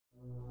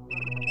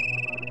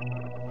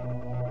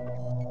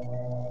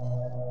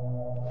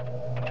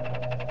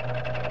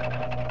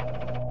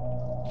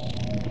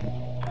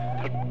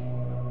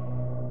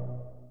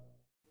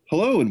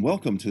And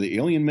welcome to the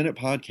Alien Minute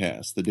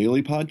Podcast, the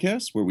daily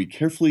podcast where we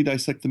carefully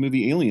dissect the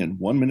movie Alien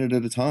 1 minute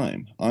at a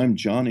time. I'm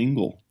John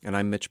Ingle. And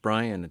I'm Mitch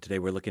Bryan, and today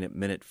we're looking at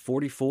minute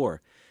 44.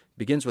 It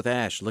begins with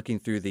Ash looking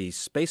through the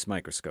space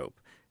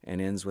microscope and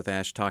ends with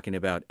Ash talking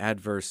about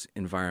adverse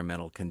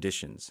environmental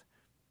conditions.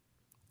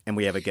 And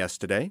we have a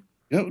guest today.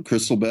 Yeah,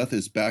 Crystal Beth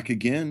is back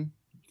again.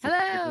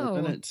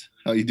 Hello.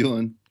 How you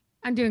doing?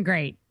 I'm doing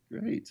great.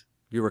 Great.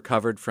 You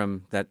recovered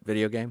from that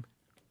video game?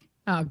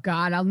 Oh,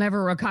 God, I'll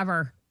never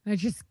recover.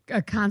 It's just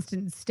a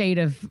constant state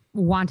of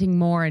wanting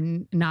more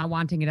and not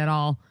wanting it at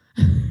all.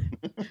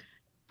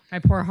 My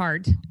poor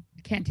heart.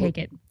 I can't take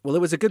it. Well, it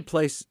was a good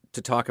place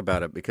to talk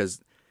about it because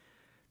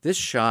this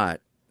shot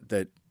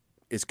that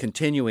is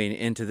continuing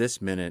into this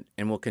minute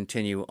and will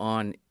continue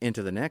on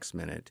into the next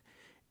minute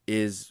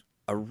is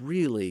a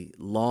really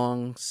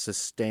long,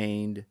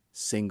 sustained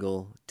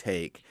single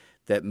take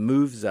that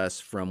moves us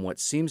from what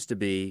seems to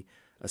be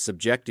a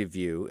subjective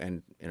view,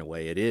 and in a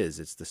way it is.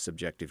 It's the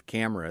subjective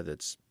camera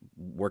that's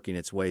working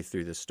its way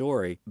through the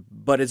story,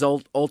 but is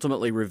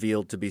ultimately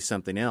revealed to be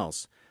something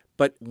else.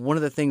 But one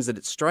of the things that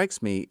it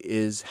strikes me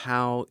is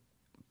how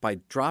by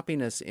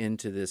dropping us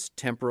into this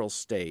temporal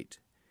state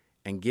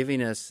and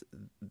giving us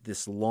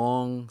this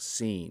long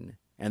scene,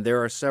 and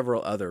there are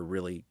several other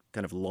really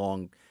kind of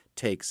long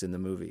takes in the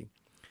movie,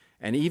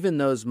 and even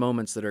those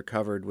moments that are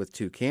covered with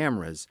two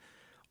cameras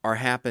are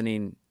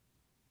happening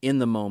in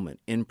the moment,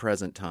 in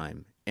present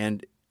time.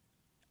 And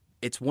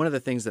it's one of the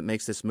things that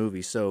makes this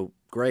movie so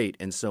great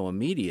and so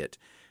immediate,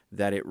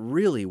 that it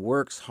really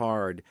works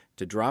hard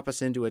to drop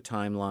us into a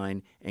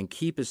timeline and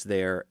keep us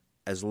there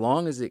as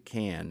long as it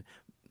can.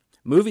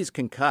 Movies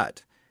can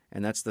cut,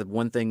 and that's the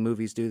one thing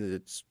movies do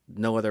that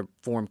no other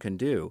form can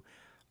do.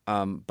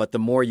 But the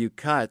more you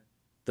cut,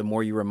 the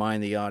more you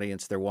remind the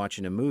audience they're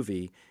watching a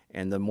movie,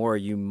 and the more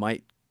you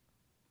might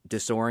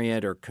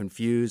disorient or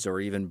confuse or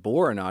even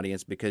bore an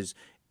audience because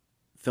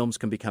films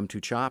can become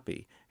too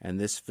choppy. And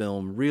this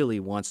film really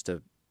wants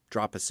to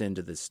drop us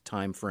into this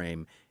time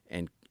frame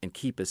and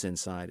keep us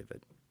inside of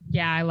it.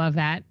 Yeah, I love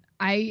that.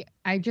 I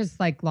just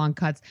like long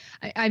cuts.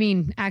 I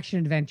mean, action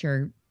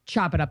adventure,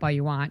 chop it up all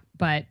you want.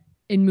 But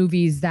in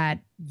movies that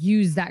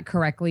use that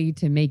correctly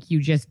to make you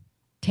just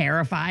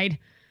terrified.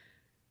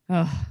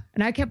 Oh,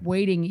 and I kept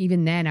waiting.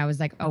 Even then, I was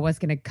like, oh, what's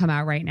going to come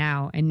out right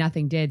now? And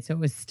nothing did. So it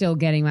was still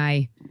getting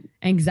my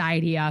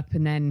anxiety up.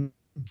 And then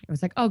it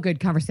was like, oh,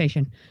 good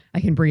conversation. I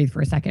can breathe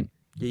for a second.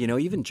 You know,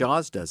 even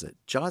Jaws does it.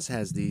 Jaws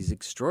has these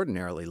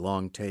extraordinarily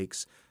long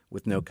takes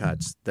with no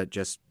cuts that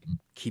just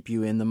keep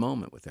you in the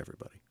moment with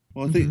everybody.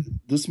 Well, I think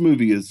this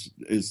movie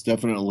is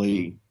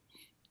definitely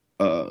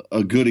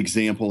a good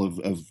example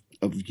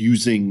of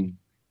using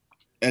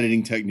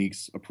editing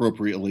techniques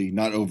appropriately,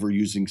 not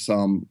overusing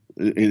some,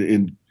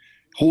 in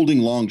holding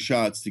long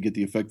shots to get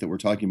the effect that we're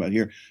talking about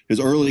here.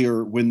 Because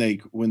earlier, when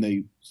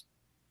they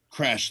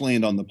crash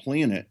land on the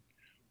planet,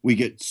 we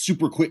get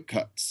super quick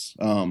cuts.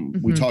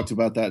 We talked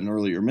about that in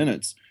earlier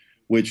minutes,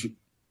 which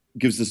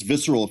gives this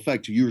visceral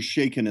effect. You're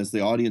shaken as the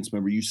audience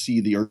member. You see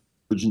the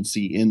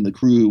urgency in the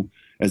crew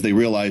as they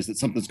realize that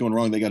something's going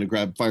wrong. They got to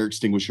grab fire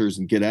extinguishers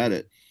and get at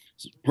it.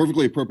 It's a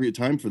perfectly appropriate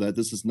time for that.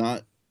 This is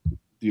not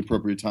the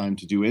appropriate time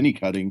to do any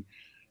cutting,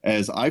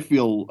 as I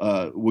feel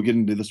we'll get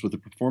into this with the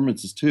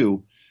performances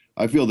too.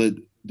 I feel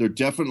that they're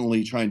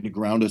definitely trying to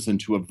ground us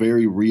into a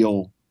very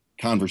real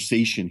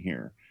conversation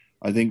here.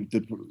 I think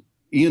that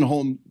Ian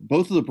Holm,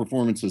 both of the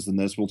performances in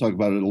this, we'll talk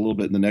about it a little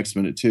bit in the next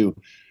minute too.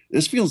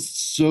 This feels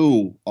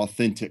so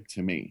authentic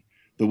to me,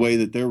 the way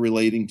that they're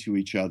relating to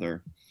each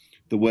other,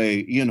 the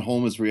way Ian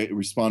Holm is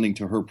responding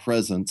to her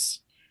presence,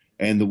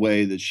 and the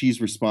way that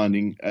she's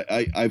responding.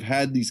 I've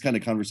had these kind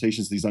of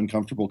conversations, these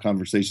uncomfortable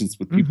conversations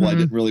with people I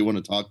didn't really want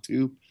to talk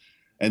to,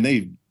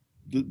 and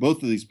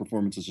both of these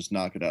performances just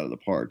knock it out of the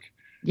park.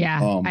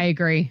 Yeah, I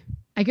agree.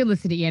 I could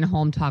listen to Ian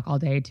Holm talk all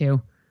day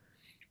too.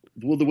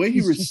 Well, the way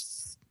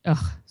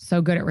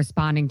so good at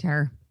responding to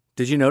her.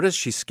 Did you notice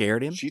she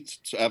scared him? She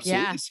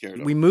absolutely scared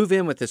him. We move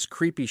in with this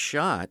creepy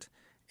shot,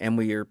 and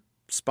we are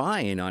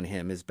spying on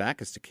him. His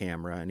back is to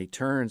camera, and he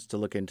turns to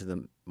look into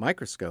the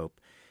microscope,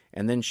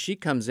 and then she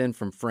comes in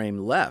from frame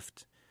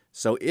left.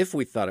 So if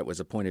we thought it was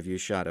a point of view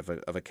shot of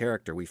a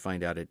character, we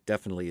find out it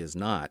definitely is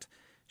not.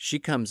 She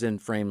comes in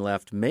frame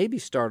left, maybe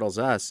startles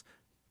us,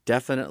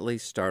 definitely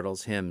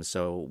startles him.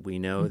 So we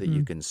know that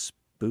you can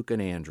spook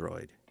an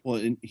android. Well,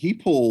 and he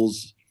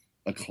pulls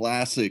a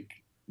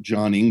classic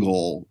John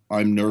Ingle,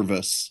 I'm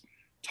nervous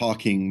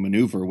talking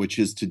maneuver, which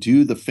is to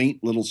do the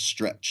faint little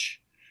stretch.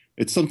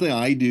 It's something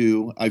I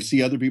do. I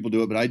see other people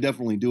do it, but I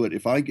definitely do it.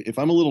 If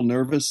I'm a little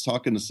nervous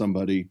talking to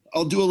somebody,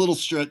 I'll do a little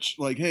stretch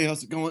like, hey,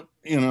 how's it going?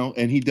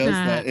 And he does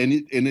that.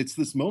 And it's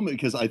this moment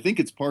because I think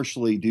it's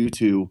partially due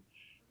to,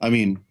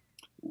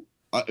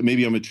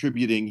 maybe I'm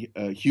attributing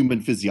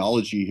human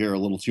physiology here a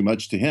little too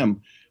much to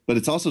him, but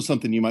it's also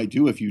something you might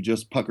do if you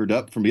just puckered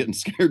up from getting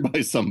scared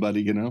by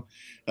somebody,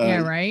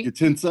 Yeah, right. You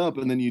tense up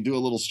and then you do a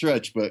little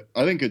stretch. But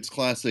I think it's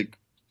classic.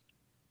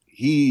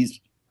 He's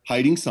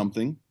hiding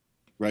something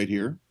right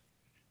here.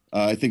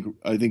 I think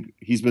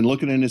he's been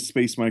looking in his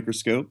space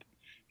microscope.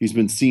 He's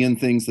been seeing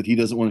things that he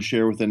doesn't want to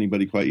share with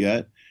anybody quite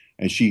yet,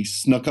 and she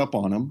snuck up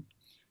on him.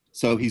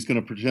 So he's going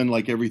to pretend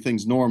like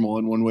everything's normal,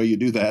 and one way you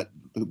do that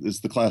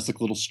is the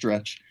classic little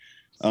stretch.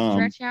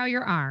 Stretch out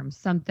your arms,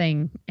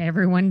 something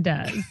everyone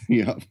does.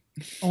 Yeah.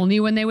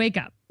 Only when they wake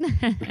up.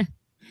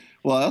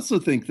 Well, I also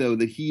think, though,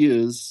 that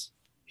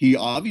he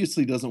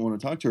obviously doesn't want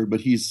to talk to her,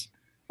 but he's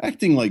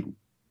acting like,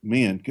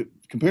 man,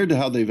 compared to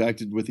how they've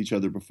acted with each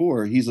other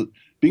before, he's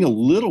being a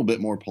little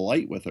bit more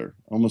polite with her,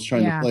 almost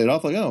trying to play it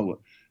off like,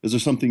 oh, is there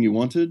something you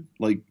wanted?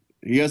 Like,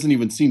 he hasn't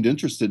even seemed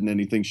interested in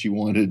anything she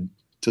wanted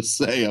to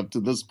say up to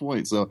this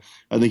point. So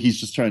I think he's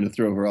just trying to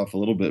throw her off a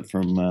little bit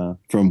from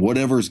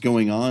whatever's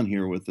going on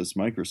here with this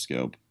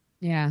microscope.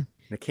 Yeah.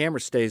 The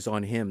camera stays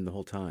on him the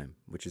whole time,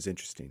 which is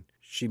interesting.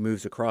 She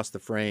moves across the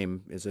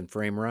frame, is in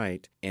frame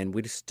right, and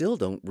we still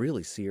don't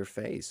really see her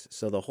face.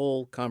 So the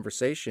whole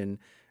conversation,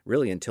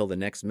 really until the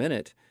next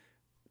minute,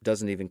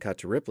 doesn't even cut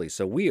to Ripley.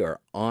 So we are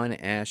on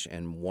Ash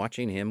and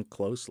watching him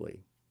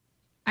closely.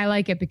 I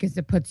like it because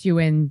it puts you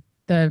in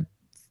the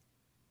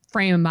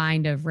frame of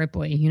mind of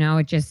Ripley. You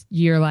know,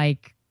 you're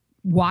like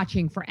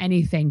watching for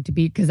anything to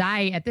be, because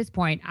at this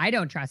point, I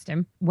don't trust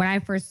him. When I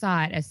first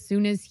saw it, as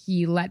soon as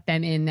he let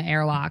them in the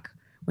airlock,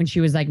 when she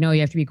was like, no,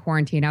 you have to be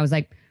quarantined, I was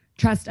like,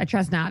 I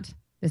trust not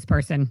this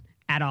person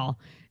at all.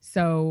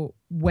 So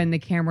when the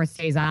camera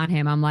stays on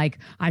him, I'm like,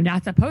 I'm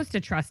not supposed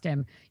to trust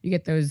him. You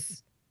get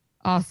those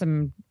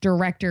awesome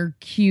director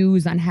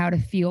cues on how to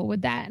feel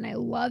with that, and I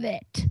love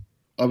it.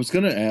 I was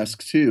going to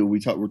ask too. We're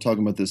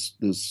talking about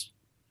this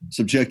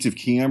subjective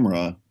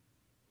camera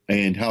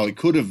and how it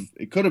could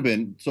have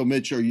been. So,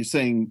 Mitch, are you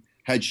saying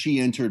had she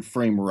entered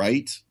frame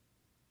right,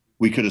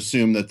 we could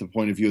assume that the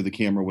point of view of the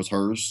camera was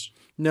hers?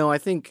 No, I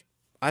think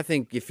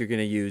if you're going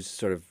to use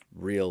sort of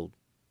real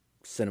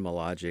cinema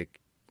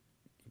logic,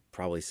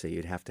 probably say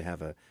you'd have to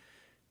have a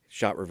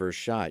shot reverse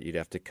shot. You'd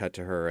have to cut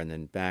to her and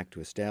then back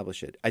to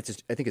establish it. I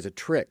think it's a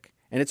trick,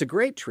 and it's a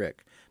great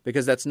trick,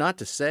 because that's not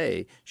to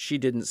say she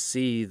didn't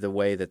see the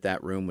way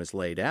that room was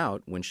laid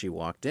out when she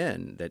walked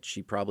in, that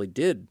she probably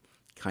did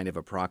kind of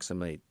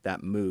approximate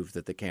that move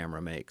that the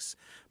camera makes.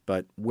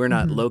 But we're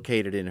not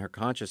located in her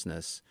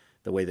consciousness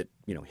the way that,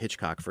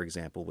 Hitchcock, for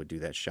example, would do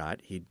that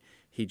shot.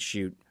 He'd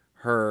shoot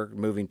her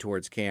moving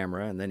towards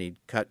camera, and then he'd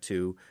cut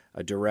to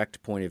a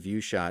direct point of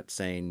view shot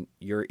saying,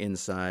 you're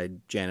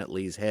inside Janet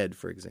Leigh's head,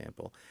 for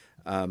example.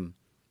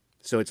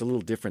 So it's a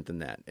little different than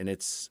that. And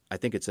I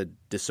think it's a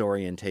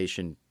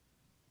disorientation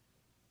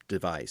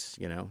device,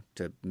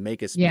 to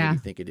make us maybe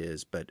think it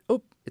is, but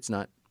it's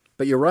not.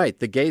 But you're right.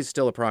 The gaze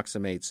still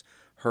approximates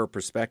her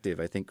perspective.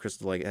 I think,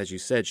 Crystal, like, as you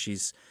said,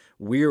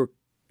 even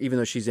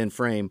though she's in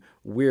frame,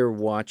 we're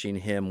watching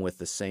him with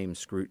the same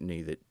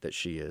scrutiny that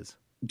she is.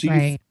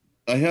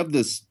 I have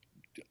this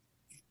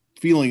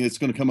feeling it's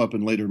going to come up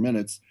in later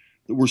minutes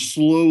that we're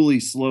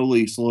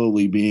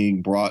slowly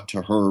being brought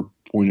to her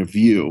point of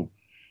view.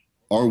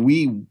 Are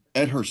we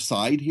at her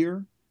side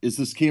here? Is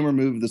this camera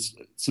move, this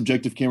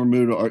subjective camera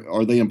move,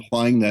 are they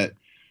implying that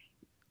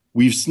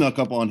we've snuck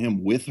up on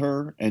him with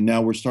her, and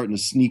now we're starting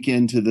to sneak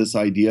into this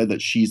idea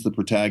that she's the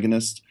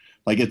protagonist?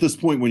 Like, at this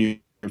point, when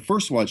you're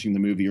first watching the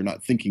movie, you're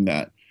not thinking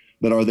that.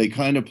 But are they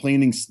kind of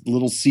planting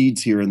little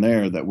seeds here and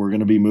there that we're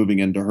going to be moving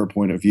into her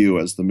point of view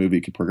as the movie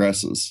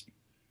progresses?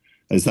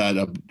 Is that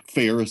a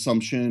fair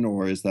assumption,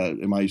 or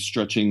am I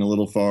stretching a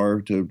little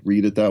far to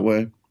read it that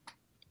way?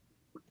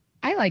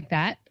 I like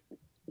that.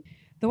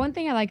 The one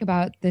thing I like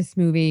about this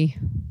movie,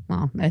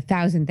 well,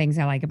 1,000 things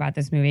I like about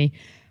this movie.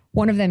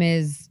 One of them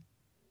is,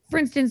 for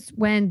instance,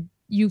 when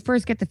you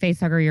first get the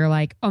facehugger, you're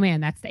like, oh man,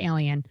 that's the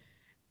alien.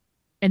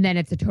 And then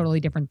it's a totally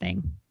different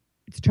thing.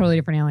 It's a totally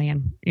different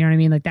alien. You know what I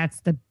mean? Like,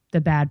 that's the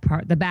bad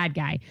part, the bad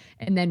guy.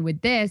 And then with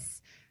this,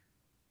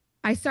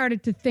 I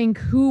started to think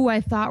who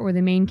I thought were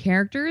the main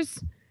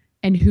characters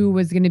and who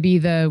was going to be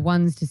the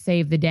ones to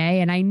save the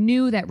day. And I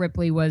knew that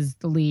Ripley was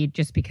the lead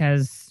just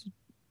because,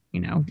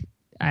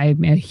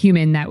 I'm a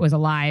human that was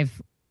alive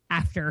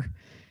after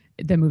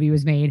the movie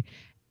was made.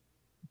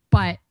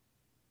 But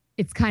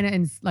it's kind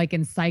of like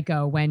in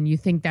Psycho, when you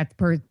think that's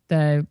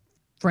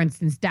for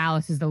instance,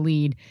 Dallas is the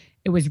lead.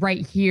 It was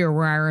right here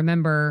where I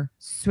remember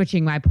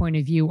switching my point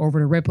of view over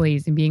to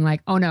Ripley's and being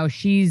like, oh no,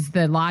 she's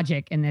the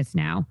logic in this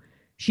now.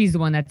 She's the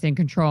one that's in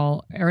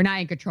control, or not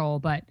in control,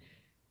 but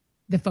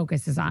the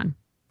focus is on.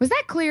 Was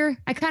that clear?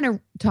 I kind of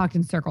talked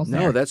in circles there.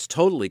 No, that's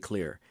totally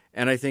clear.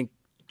 And I think,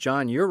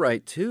 John, you're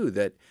right too,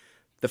 that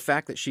the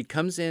fact that she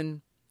comes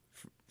in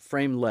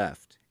frame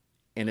left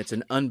and it's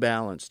an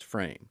unbalanced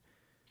frame.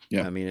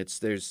 Yeah. I mean,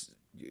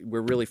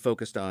 we're really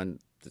focused on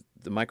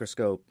the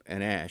microscope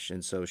and Ash.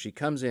 And so she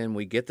comes in,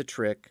 we get the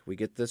trick, we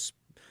get this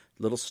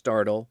little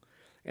startle.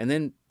 And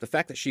then the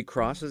fact that she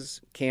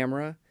crosses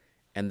camera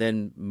and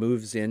then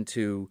moves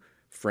into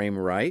frame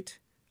right,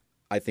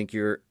 I think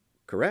you're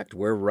correct.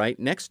 We're right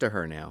next to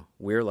her now.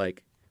 We're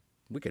like,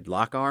 we could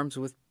lock arms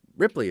with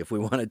Ripley if we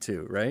wanted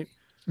to, right?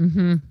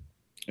 Mm-hmm.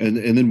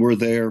 And then we're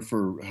there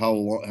for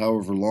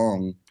however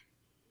long,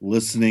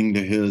 listening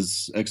to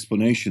his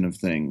explanation of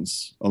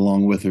things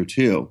along with her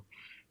too.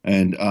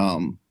 And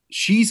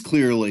she's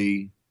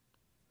clearly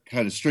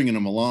kind of stringing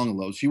him along a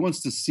little. She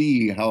wants to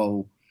see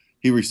how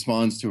he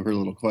responds to her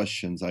little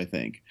questions, I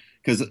think.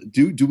 Because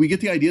do we get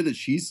the idea that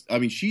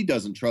she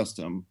doesn't trust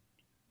him.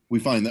 We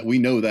find that, we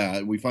know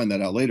that, we find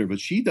that out later, but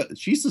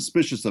she's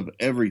suspicious of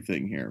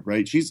everything here,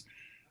 right? She's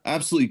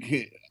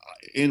absolutely,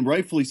 and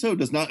rightfully so,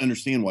 does not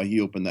understand why he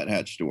opened that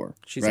hatch door.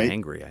 She's right?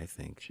 angry, I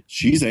think.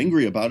 She's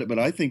angry about it, but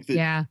I think that,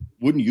 Yeah.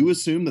 wouldn't you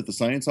assume that the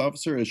science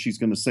officer, as she's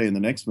going to say in the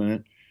next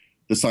minute,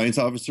 the science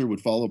officer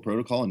would follow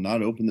protocol and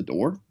not open the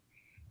door?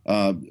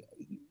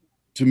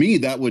 To me,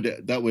 that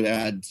would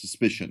add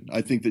suspicion.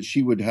 I think that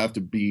she would have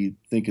to be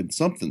thinking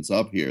something's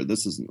up here.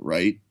 This isn't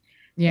right.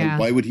 Yeah. Like,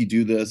 why would he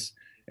do this?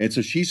 And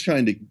so she's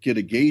trying to get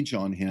a gauge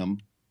on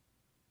him.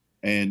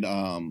 And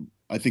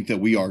I think that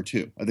we are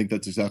too. I think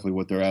that's exactly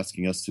what they're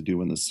asking us to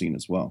do in this scene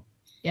as well.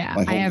 Yeah.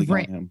 By I have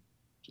holding on him.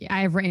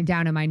 I have written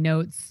down in my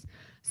notes,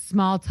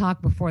 small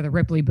talk before the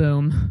Ripley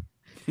boom,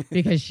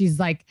 because she's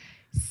like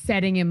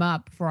setting him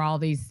up for all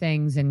these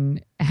things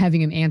and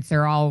having him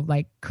answer all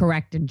like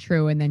correct and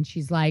true. And then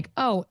she's like,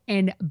 oh,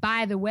 and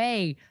by the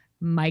way,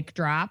 mic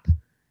drop.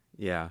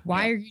 Yeah.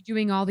 Why are you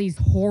doing all these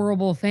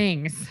horrible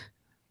things?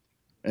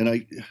 And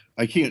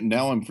I can't,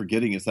 now I'm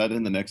forgetting, is that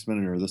in the next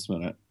minute or this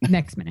minute?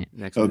 Next minute.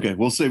 Next Okay, minute.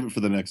 we'll save it for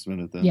the next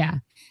minute then. Yeah.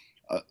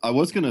 I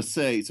was going to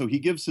say, so he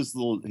gives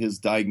his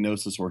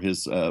diagnosis or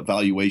his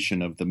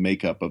valuation of the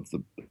makeup of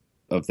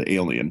the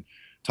alien,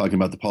 talking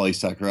about the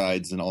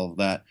polysaccharides and all of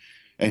that.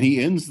 And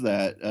he ends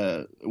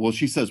that, well,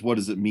 she says, what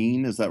does it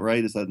mean? Is that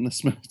right? Is that in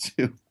this minute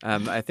too?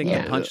 I think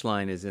Yeah. the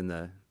punchline is in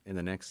the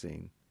next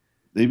scene.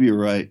 Maybe you're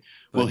right.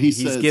 But Well, he's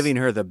says, giving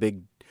her the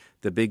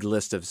big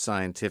list of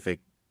scientific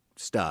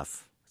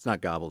stuff. It's not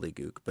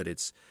gobbledygook, but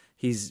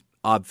he's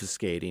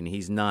obfuscating.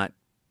 He's not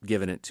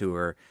giving it to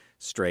her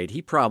straight.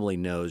 He probably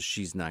knows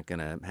she's not going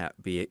to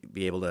be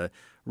able to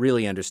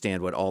really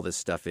understand what all this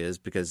stuff is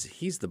because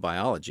he's the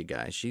biology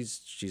guy.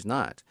 She's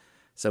not.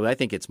 So I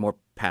think it's more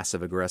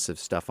passive aggressive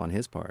stuff on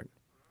his part.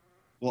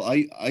 Well,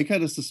 I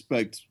kind of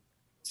suspect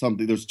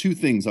something. There's two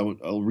things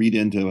I'll read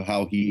into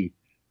how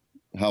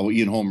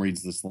Ian Holm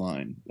reads these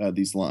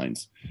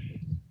lines.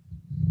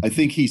 I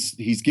think he's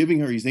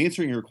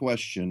answering her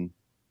question,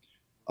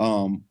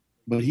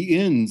 but he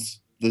ends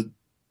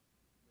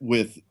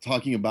with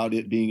talking about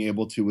it being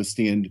able to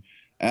withstand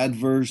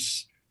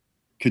adverse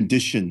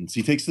conditions.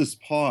 He takes this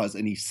pause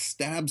and he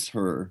stabs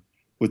her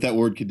with that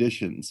word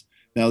conditions.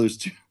 Now there's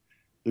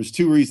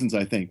two reasons,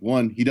 I think.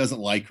 One, he doesn't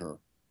like her,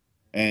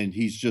 and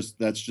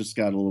that's just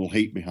got a little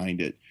hate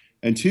behind it.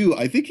 And two,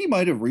 I think he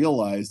might have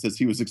realized as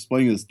he was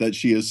explaining this that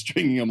she is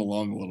stringing him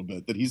along a little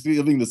bit, that he's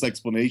giving this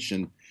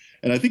explanation.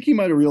 And I think he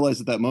might have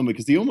realized at that moment,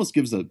 because he almost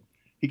gives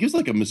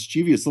like a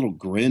mischievous little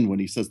grin when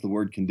he says the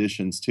word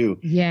conditions too.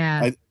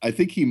 Yeah. I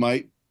think he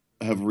might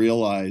have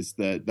realized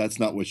that that's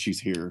not what she's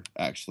here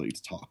actually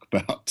to talk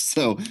about.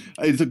 So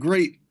it's a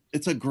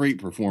great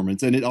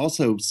performance. And it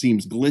also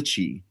seems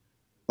glitchy.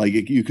 Like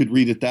you could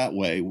read it that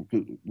way.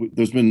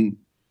 There's been,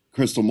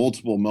 Crystal,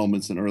 multiple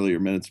moments in earlier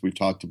minutes we've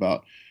talked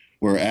about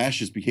where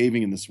Ash is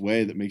behaving in this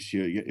way that makes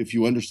you, if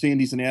you understand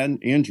he's an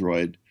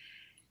android,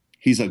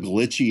 he's a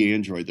glitchy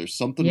android. There's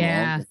something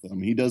wrong with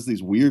him. He does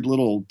these weird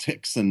little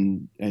ticks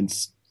and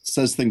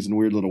says things in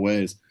weird little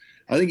ways.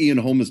 I think Ian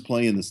Holm is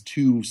playing this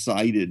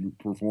two-sided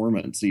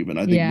performance even.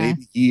 I think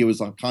maybe he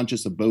was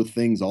conscious of both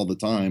things all the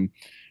time.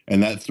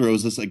 And that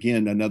throws us,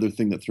 again, another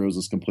thing that throws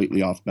us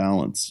completely off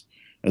balance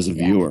as a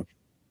viewer.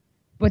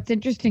 What's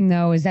interesting,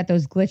 though, is that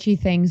those glitchy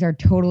things are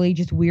totally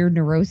just weird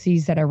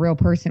neuroses that a real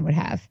person would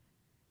have.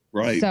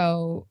 Right.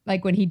 So,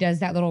 like when he does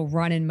that little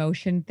run in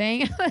motion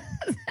thing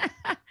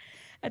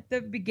at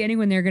the beginning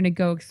when they're going to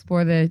go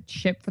explore the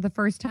ship for the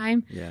first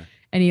time. Yeah.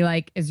 And he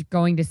like is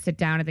going to sit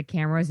down at the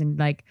cameras and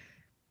like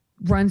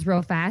runs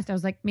real fast. I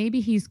was like, maybe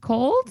he's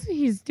cold.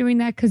 He's doing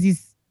that because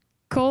he's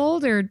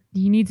cold or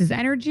he needs his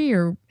energy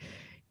or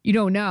you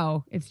don't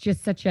know. It's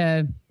just such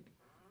a,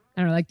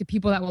 I don't know, like the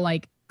people that will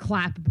like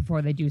clap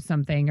before they do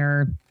something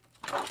or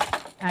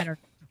I don't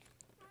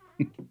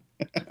know.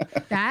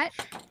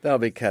 That'll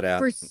be cut out.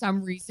 For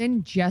some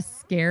reason, just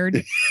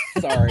scared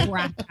Sorry.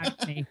 crap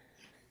out of me.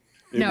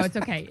 No, it's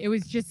okay. It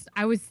was just,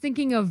 I was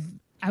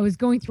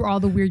going through all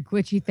the weird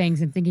glitchy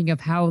things and thinking of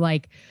how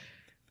like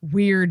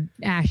weird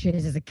Ash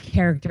is as a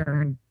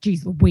character and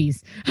geez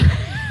Louise.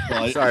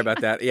 Well, Sorry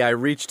about that. Yeah, I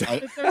reached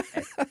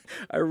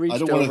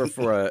over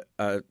for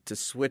to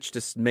switch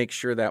to make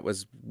sure that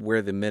was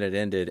where the minute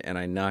ended, and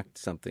I knocked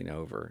something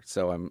over.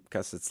 So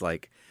because it's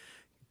like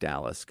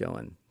Dallas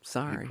going,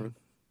 sorry.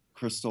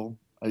 Crystal,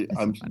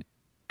 I'm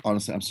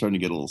honestly, I'm starting to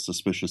get a little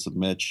suspicious of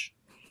Mitch.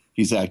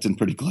 He's acting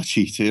pretty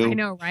glitchy too. I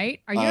know, right?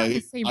 Are you in the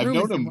same room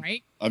as him,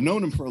 right? I've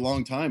known him for a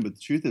long time, but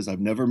the truth is I've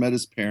never met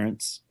his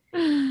parents.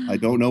 I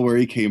don't know where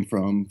he came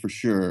from for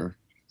sure.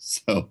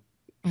 So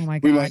oh my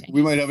God.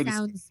 we might have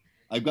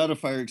I've got a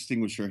fire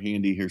extinguisher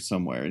handy here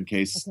somewhere in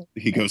case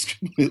he goes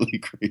completely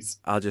crazy.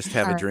 I'll just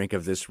have a drink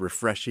of this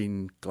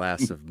refreshing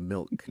glass of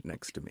milk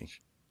next to me.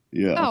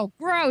 Yeah. Oh,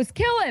 gross.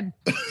 Kill him.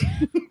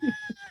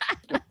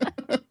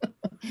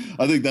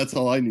 I think that's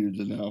all I needed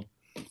to know.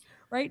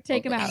 Right?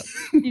 Take him out.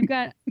 You've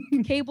got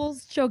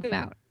cables, choke him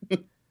out.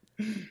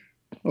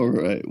 All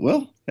right.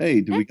 Well,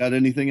 hey, do we got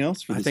anything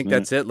else for I this think minute?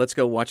 that's it. Let's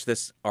go watch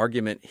this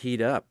argument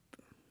heat up.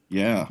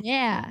 Yeah.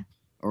 Yeah.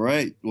 All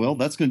right. Well,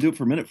 that's going to do it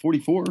for minute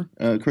 44.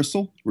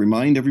 Crystal,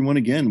 remind everyone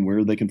again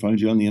where they can find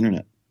you on the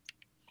internet.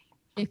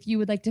 If you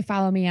would like to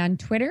follow me on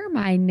Twitter,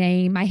 my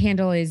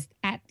handle is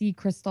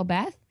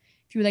 @theCrystalBeth.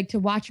 If you would like to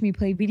watch me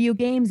play video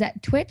games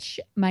at Twitch,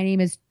 my name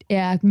is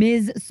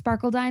Ms.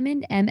 Sparkle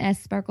Diamond, MS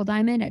Sparkle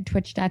Diamond at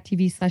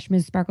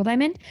twitch.tv/Ms. Sparkle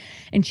Diamond.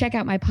 And check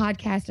out my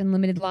podcast,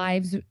 Unlimited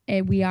Lives.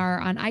 We are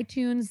on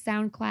iTunes,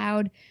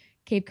 SoundCloud,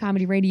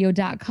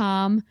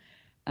 CapeComedyRadio.com.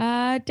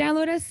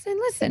 Download us and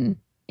listen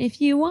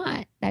if you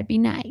want. That'd be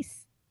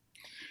nice.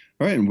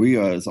 All right. And we,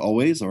 as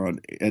always, are at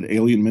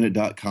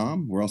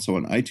alienminute.com. We're also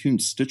on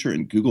iTunes, Stitcher,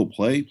 and Google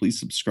Play. Please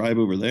subscribe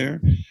over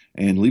there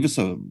and leave us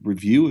a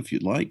review if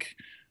you'd like.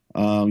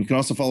 You can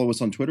also follow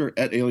us on Twitter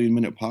at Alien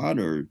Minute Pod,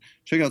 or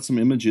check out some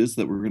images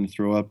that we're going to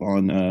throw up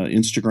on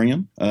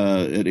Instagram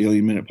at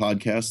Alien Minute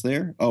Podcast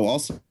there. Oh,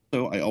 also,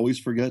 I always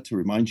forget to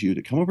remind you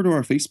to come over to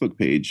our Facebook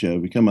page,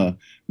 become a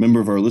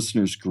member of our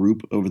listeners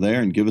group over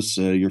there, and give us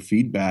your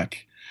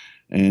feedback.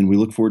 And we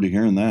look forward to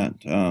hearing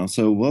that.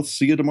 So we'll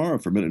see you tomorrow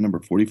for minute number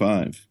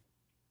 45.